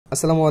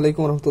আসসালামু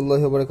আলাইকুম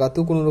রহমতুল্লাহি ওয়া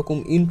বারাকাতুহু। কোনো রকম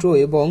ইন্ট্রো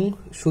এবং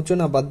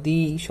সূচনা বাদ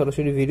দিয়ে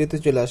সরাসরি ভিডিওতে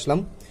চলে আসলাম।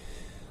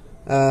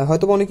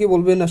 হয়তো অনেকেই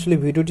বলবেন আসলে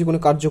ভিডিওটি কোনো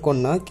কার্যকর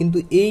না, কিন্তু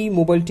এই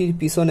মোবাইলটির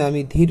পিছনে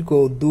আমি দীর্ঘ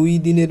 2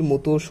 দিনের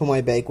মতো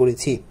সময় ব্যয়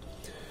করেছি।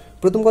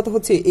 প্রথম কথা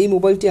হচ্ছে, এই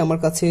মোবাইলটি আমার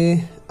কাছে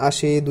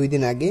আসে 2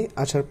 দিন আগে।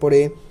 আসার পরে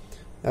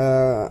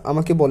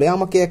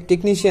আমাকে এক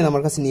টেকনিশিয়ান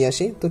আমার কাছে নিয়ে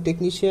আসে। তো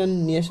টেকনিশিয়ান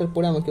নিয়ে আসার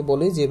পরে আমাকে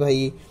বলে যে ভাই,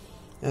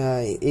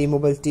 এই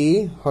মোবাইলটি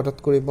হঠাৎ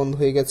করে বন্ধ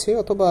হয়ে গেছে,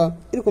 অথবা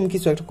এরকম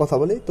কিছু একটা কথা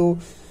বলে। তো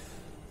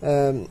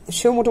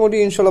সেও মোটামুটি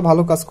ইনশাল্লাহ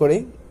ভালো কাজ করে।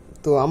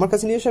 তো আমার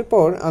কাছে নিয়ে আসার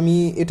পর আমি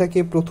এটাকে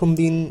প্রথম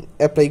দিন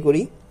অ্যাপ্লাই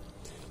করি।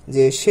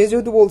 যে সে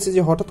যেহেতু বলছে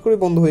যে হঠাৎ করে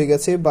বন্ধ হয়ে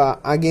গেছে বা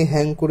আগে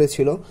হ্যাং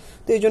করেছিল,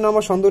 তো এই জন্য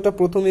আমার সন্দেহটা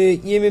প্রথমে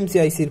ইএমএমসি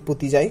আইসির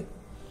প্রতি যায়।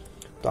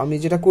 তো আমি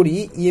যেটা করি,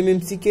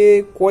 ইএমএমসিকে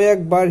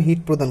কয়েকবার হিট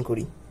প্রদান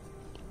করি।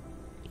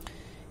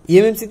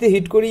 ইএমএমসিতে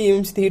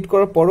হিট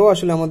করার পরও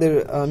আসলে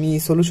আমি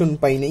সলিউশন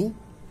পাই নাই।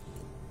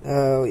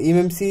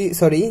 ইএমএমসি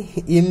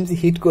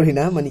হিট করি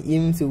না, মানে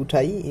ইএমএমসি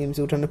উঠাই।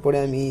 ইএমএমসি উঠানোর পরে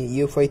আমি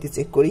ইউএফআইতে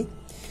চেক করি।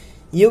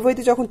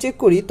 ইউএফআইতে যখন চেক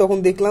করি তখন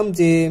দেখলাম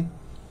যে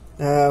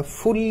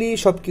ফুললি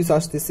সব কিছু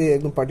আসতেছে,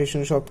 একদম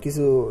পার্টিশন সব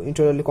কিছু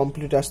ইন্টারনালি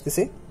কমপ্লিট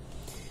আসতেছে।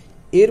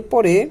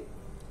 এরপরে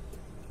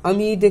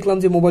আমি দেখলাম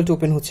যে মোবাইলটা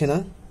ওপেন হচ্ছে না,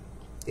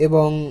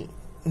 এবং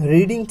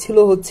রিডিং ছিল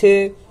হচ্ছে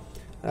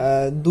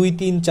 2,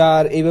 3,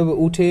 4 এইভাবে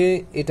উঠে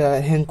এটা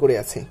হ্যাং করে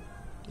আছে,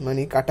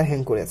 মানে কাটা হ্যাং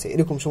করে আছে,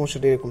 এরকম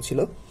সমস্যাটা এরকম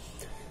ছিল।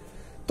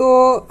 তো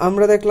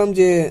আমরা দেখলাম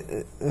যে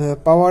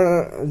পাওয়ার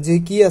যে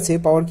কি আছে,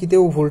 পাওয়ার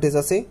কিতেও ভোল্টেজ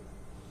আছে।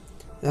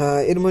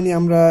 এর মানে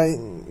আমরা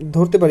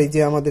ধরতে পারি যে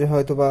আমাদের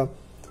হয়তো বা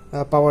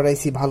পাওয়ার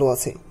আইসি ভালো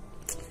আছে।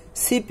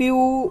 সিপিইউ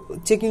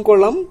চেকিং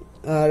করলাম।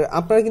 আর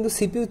আপনারা কিন্তু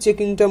সিপিইউ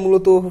চেকিংটা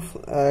মূলত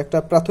একটা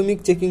প্রাথমিক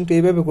চেকিংটা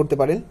এইভাবে করতে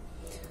পারেন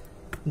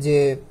যে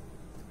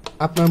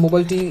আপনার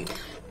মোবাইলটি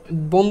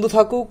বন্ধ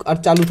থাকুক আর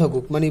চালু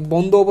থাকুক, মানে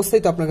বন্ধ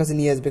অবস্থায় তো আপনার কাছে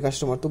নিয়ে আসবে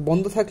কাস্টমার। তো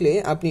বন্ধ থাকলে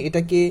আপনি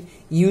এটাকে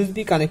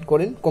ইউএসবি কানেক্ট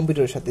করেন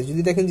কম্পিউটারের সাথে।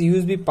 যদি দেখেন যে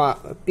ইউএসবি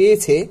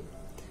পেয়েছে,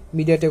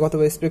 মিডিয়াটেক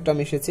অথবা স্পেকট্রাম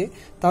এসেছে,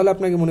 তাহলে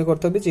আপনাকে মনে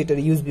করতে হবে যে এটার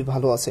ইউএসবি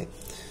ভালো আছে।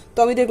 তো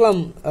আমি দেখলাম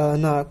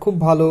না, খুব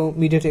ভালো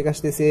মিডিয়াটেক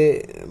আসতেছে,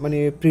 মানে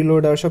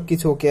প্রিলোডার সব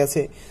কিছু ওকে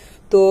আছে।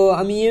 তো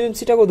আমি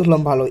ইএমএমসিটাকেও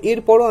ধরলাম ভালো।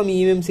 এরপরও আমি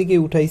ইএমএমসিকে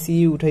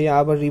উঠাই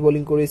আবার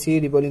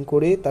রিবোলিং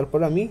করে তারপর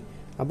আমি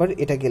আবার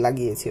এটাকে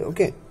লাগিয়েছি।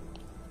 ওকে,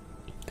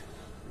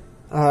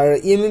 আর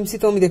ইএমএমসি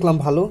তো আমি দেখলাম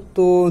ভালো।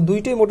 তো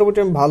দুইটাই মোটামুটি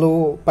আমি ভালো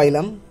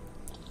পাইলাম।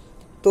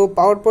 তো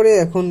পাওয়ার পরে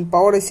এখন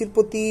পাওয়ার আইসির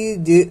প্রতি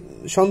যে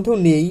সন্দেহ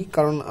নেই,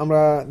 কারণ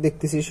আমরা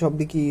দেখতেছি সব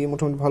দিকই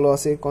মোটামুটি ভালো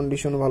আছে,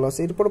 কন্ডিশনও ভালো আছে।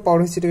 এরপর পাওয়ার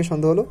আইসিটাকে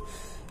সন্দেহ হলো।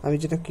 আমি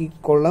যেটা কি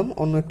করলাম,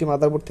 অন্য একটি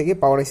মাদারবোর্ড থেকে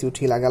পাওয়ার আইসি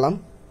উঠিয়ে লাগালাম,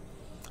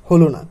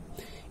 হলো না।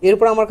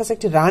 এরপর আমার কাছে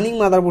একটি রানিং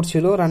মাদারবোর্ড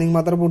ছিল, রানিং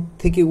মাদারবোর্ড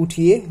থেকে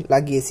উঠিয়ে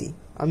লাগিয়েছি।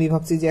 আমি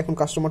ভাবছি যে এখন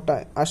কাস্টমারটা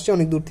আসছে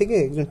অনেক দূর থেকে,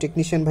 একজন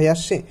টেকনিশিয়ান ভাই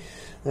আসছে,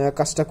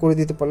 কাজটা করে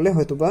দিতে পারলে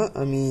হয়তোবা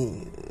আমি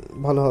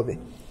ভালো হবে।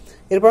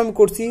 এরপর আমি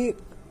করছি,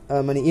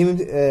 মানে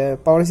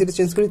পাওয়ার আইসিটা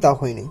চেঞ্জ করি, তাও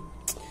হয়নি।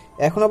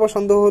 এখন আবার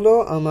সন্দেহ হলো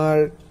আমার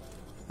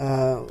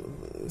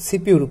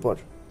সিপিইউর উপর।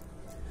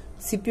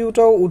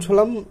 সিপিইউটাও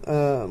উঠালাম,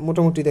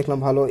 মোটামুটি দেখলাম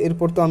ভালো।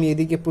 এরপর তো আমি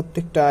এদিকে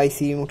প্রত্যেকটা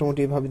আইসি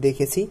মোটামুটি ভাবে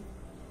দেখেছি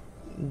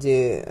যে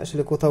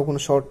আসলে কোথাও কোনো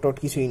শর্ট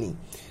কিছুই নেই।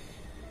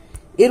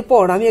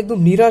 এরপর আমি একদম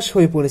নিরাশ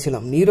হয়ে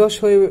পড়েছিলাম। নিরাশ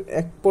হয়ে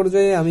এক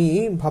পর্যায়ে আমি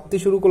ভাবতে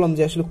শুরু করলাম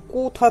যে আসলে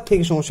কোথা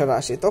থেকে সমস্যাটা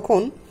আসে।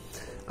 তখন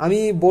আমি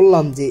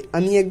বললাম যে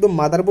আমি একদম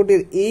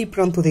মাদারবোর্ডের এই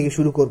প্রান্ত থেকে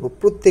শুরু করব,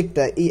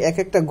 প্রত্যেকটা এই এক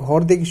একটা ঘর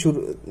থেকে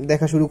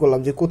দেখা শুরু করলাম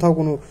যে কোথাও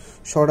কোনো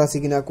শর্ট আছে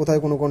কিনা, কোথায়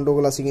কোনো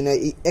গন্ডগোল আছে কিনা,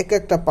 এই এক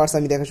একটা পার্টস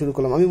আমি দেখা শুরু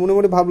করলাম। আমি মনে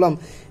মনে ভাবলাম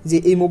যে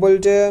এই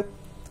মোবাইলটা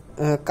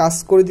কাজ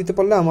করে দিতে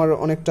পারলে আমার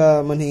অনেকটা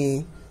মানে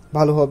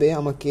ভালো হবে।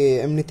 আমাকে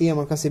এমনিতেই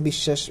আমার কাছে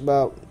বিশ্বাস বা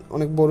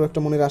অনেক বড় একটা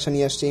মনের আশা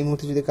নিয়ে আসছে, এই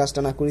মুহূর্তে যদি কাজটা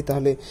না করি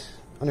তাহলে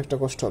অনেকটা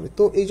কষ্ট হবে।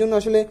 তো এই জন্য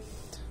আসলে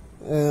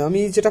আমি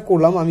যেটা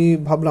করলাম, আমি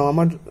ভাবলাম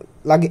আমার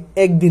লাগে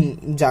একদিন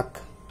যাক।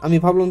 আমি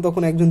ভাবলাম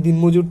তখন একজন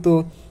দিনমজুর তো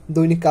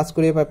দৈনিক কাজ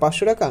করে প্রায়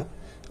 500 টাকা,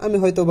 আমি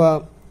হয়তো বা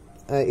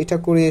এটা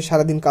করে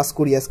সারাদিন কাজ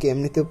করি। আজকে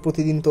এমনিতে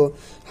প্রতিদিন তো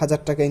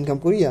 1000 টাকা ইনকাম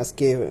করি,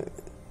 আজকে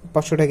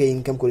 500 টাকা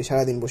ইনকাম করি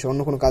সারাদিন বসে,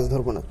 অন্য কোনো কাজ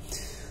ধরবো না।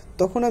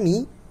 তখন আমি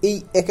এই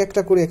এক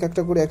একটা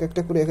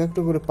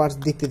করে পার্টস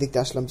দেখতে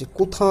আসলাম যে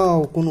কোথাও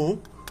কোনো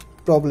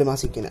প্রবলেম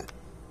আছে কিনা।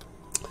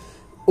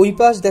 ওই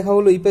পাশ দেখা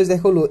হলো, এই পাশ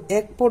দেখা হলো,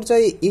 এক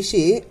পর্যায়ে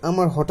এসে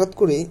আমার হঠাৎ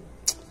করে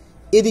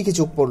এদিকে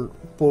চোখ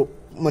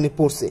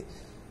পড়ছে।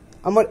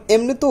 আমার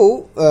এমনিতেও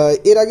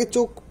এর আগে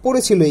চোখ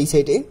পড়েছিল এই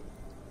সাইডে,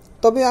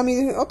 তবে আমি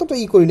অতটা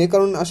করিনি,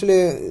 কারণ আসলে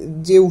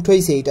যে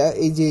উঠাইছে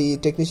এই যে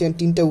টেকনিশিয়ান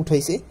টিনটা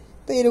উঠাইছে,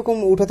 তো এরকম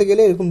উঠাতে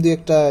গেলে এরকম দুই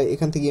একটা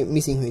এখান থেকে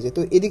মিসিং হয়ে যায়।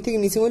 তো এদিক থেকে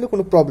মিসিং হলে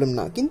কোনো প্রবলেম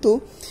না, কিন্তু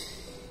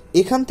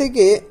এখান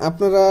থেকে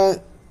আপনারা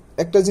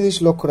একটা জিনিস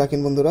লক্ষ্য রাখেন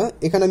বন্ধুরা।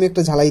 এখানে আমি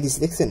একটা ঝালাই দিছি,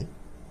 দেখছেন?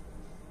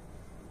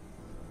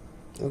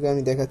 ওকে,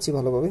 আমি দেখাচ্ছি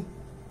ভালোভাবে।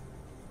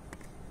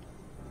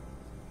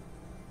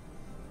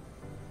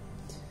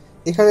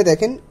 এখানে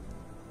দেখেন,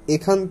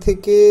 এখান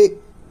থেকে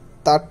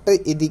তারটা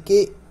এদিকে,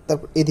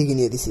 তারপর এদিকে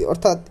নিয়ে দিছি,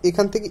 অর্থাৎ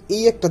এখান থেকে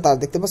এই একটা তার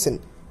দেখতে পাচ্ছেন,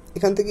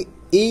 এখান থেকে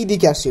এই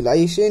দিকে আসছিল,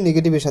 এসে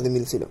নেগেটিভের সাথে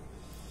মিলছিল।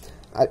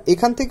 আর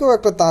এখান থেকেও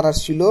একটা তার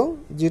আসছিল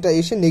যেটা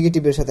এসে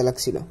নেগেটিভের সাথে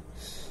লাগছিল,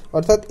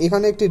 অর্থাৎ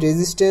এখানে একটি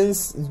রেজিস্ট্যান্স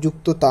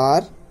যুক্ত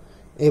তার,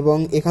 এবং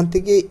এখান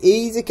থেকে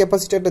এই যে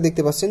ক্যাপাসিটারটা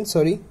দেখতে পাচ্ছেন,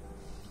 সরি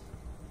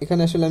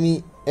এখানে আসলে আমি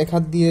এক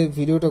হাত দিয়ে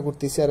ভিডিওটা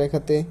করতেছি আর এক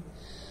হাতে,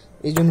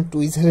 এই জন্য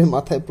টুইজারের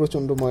মাথায়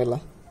প্রচণ্ড ময়লা।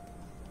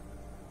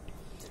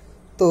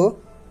 তো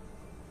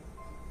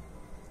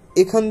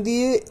এখান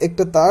দিয়ে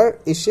একটা তার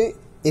এসে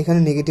এখানে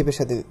নেগেটিভের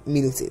সাথে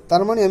মিলছে,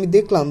 তার মানে আমি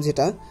দেখলাম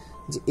যেটা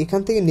যে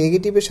এখান থেকে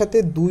নেগেটিভের সাথে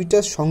দুইটা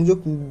সংযোগ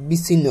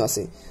বিচ্ছিন্ন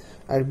আছে,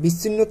 আর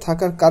বিচ্ছিন্ন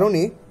থাকার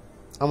কারণে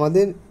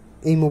আমাদের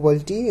এই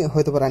মোবাইলটি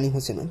হয়তো বা রানিং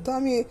হচ্ছে না। তো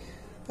আমি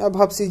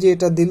ভাবছি যে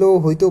এটা দিলেও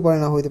হইতেও পারে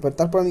না হইতে পারে,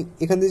 তারপর আমি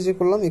এখান থেকে যে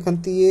করলাম, এখান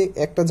থেকে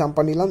একটা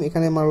জাম্পার নিলাম,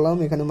 এখানে মারলাম,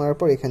 এখানে মারার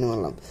পর এখানে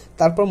মারলাম,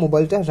 তারপর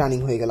মোবাইলটা রানিং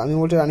হয়ে গেল। আমি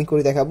মোবাইলটা রানিং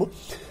করে দেখাবো।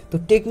 তো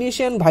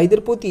টেকনিশিয়ান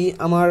ভাইদের প্রতি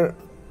আমার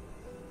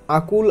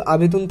আকুল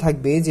আবেদন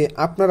থাকবে যে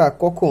আপনারা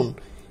কখন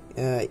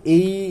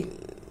এই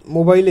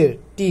মোবাইলের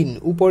টিন,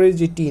 উপরের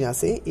যে টিন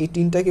আছে এই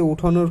টিনটাকে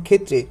উঠানোর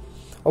ক্ষেত্রে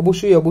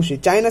অবশ্যই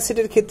চায়না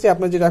সেটের ক্ষেত্রে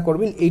আপনারা যেটা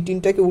করবেন, এই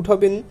টিনটাকে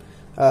উঠাবেন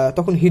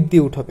তখন হিট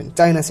দিয়ে উঠাবেন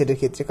চায়না সেটের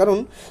ক্ষেত্রে। কারণ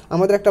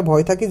আমাদের একটা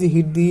ভয় থাকে যে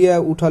হিট দিয়ে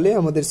উঠালে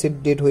আমাদের সেট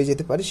ডেড হয়ে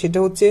যেতে পারে। সেটা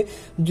হচ্ছে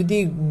যদি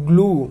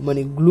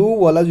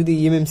গ্লুওয়ালা যদি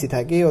ইএমএমসি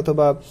থাকে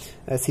অথবা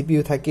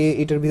সিপিইউ থাকে,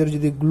 এটার ভিতরে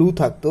যদি গ্লু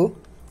থাকতো,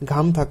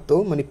 ঘাম থাকতো,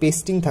 মানে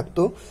পেস্টিং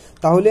থাকতো,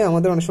 তাহলে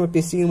আমাদের অনেক সময়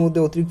পেস্টিংয়ের মধ্যে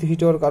অতিরিক্ত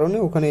হিট হওয়ার কারণে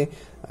ওখানে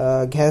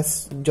গ্যাস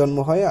জন্ম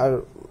হয় আর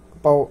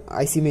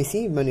আইসি মেসি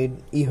মানে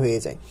হয়ে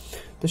যায়।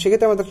 তো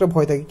সেক্ষেত্রে আমাদের একটা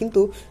ভয় থাকে।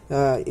 কিন্তু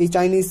এই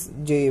চাইনিজ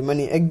যে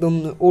মানে একদম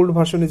ওল্ড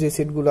ভার্সনে যে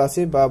সেটগুলো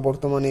আছে বা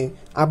বর্তমানে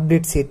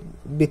আপডেট সেট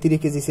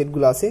ব্যতিরেকে যে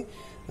সেটগুলো আছে,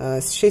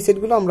 সেই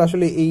সেটগুলো আমরা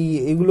আসলে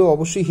এইগুলো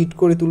অবশ্যই হিট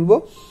করে তুলব।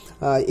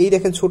 এই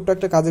দেখেন ছোট্ট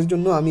একটা কাজের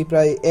জন্য আমি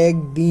প্রায়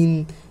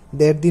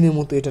 1-1.5 দিনের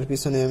মতো এটার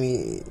পিছনে আমি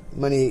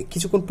মানে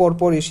কিছুক্ষণ পর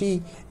পর এসেই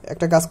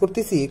একটা কাজ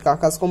করতেছি,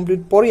 কাজ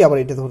কমপ্লিট পরেই আবার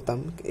এটা ধরতাম,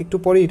 একটু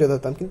পরেই এটা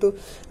ধরতাম। কিন্তু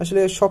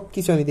আসলে সব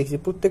কিছু আমি দেখেছি,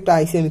 প্রত্যেকটা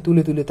আইসি আমি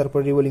তুলে তারপর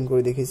রিবোলিং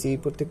করে দেখেছি,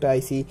 প্রত্যেকটা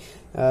আইসি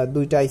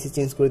 2টা আইসি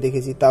চেঞ্জ করে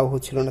দেখেছি, তাও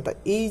হচ্ছিল না। তা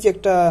এই যে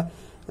একটা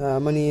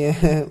মানে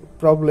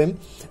প্রবলেম,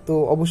 তো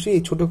অবশ্যই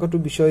এই ছোটোখাটো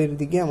বিষয়ের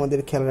দিকে আমাদের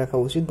খেয়াল রাখা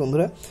উচিত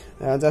বন্ধুরা।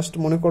 জাস্ট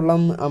মনে করলাম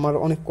আমার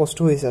অনেক কষ্ট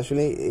হয়েছে,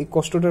 আসলে এই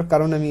কষ্টটার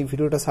কারণে আমি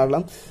ভিডিওটা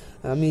ছাড়লাম।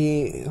 আমি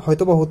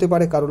হয়তোবা হতে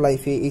পারে কারো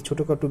লাইফে এই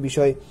ছোটোখাটো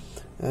বিষয়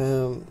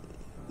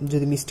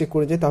যদি মিস্টেক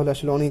করে যায় তাহলে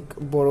আসলে অনেক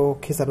বড়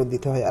খেসারত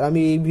দিতে হয়। আর আমি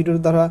এই ভিডিওর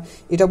দ্বারা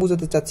এটা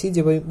বোঝাতে চাচ্ছি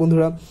যে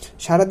বন্ধুরা,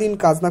 সারাদিন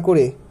কাজ না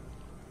করে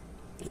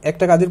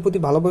একটা কাজের প্রতি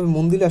ভালোভাবে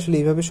মন দিলে আসলে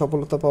এইভাবে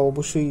সফলতা পাওয়া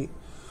অবশ্যই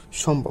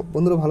সম্ভব।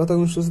 বন্ধুরা ভালো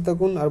থাকুন, সুস্থ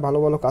থাকুন আর ভালো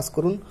ভালো কাজ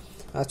করুন।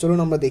 চলুন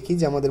আমরা দেখি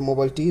যে আমাদের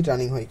মোবাইলটি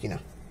রানিং হয় কিনা।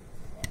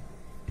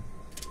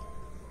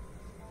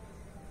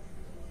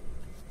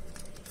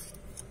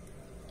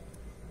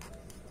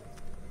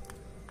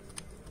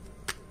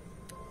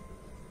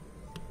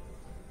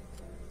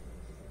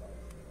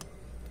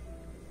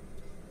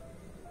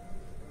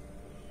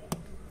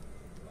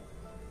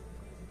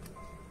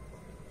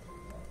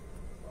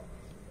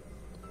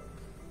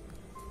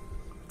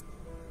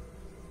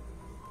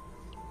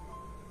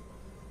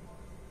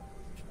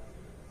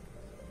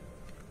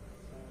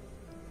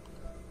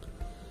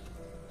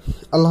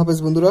 আল্লাহ হাফেজ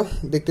বন্ধুরা,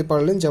 দেখতে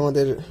পারলেন যে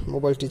আমাদের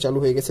মোবাইলটি চালু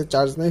হয়ে গেছে,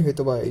 চার্জ নাই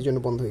হয়তো বা এই জন্য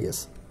বন্ধ হয়ে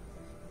গেছে।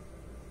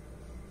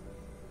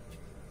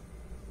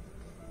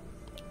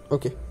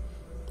 ওকে,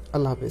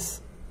 আল্লাহ হাফেজ।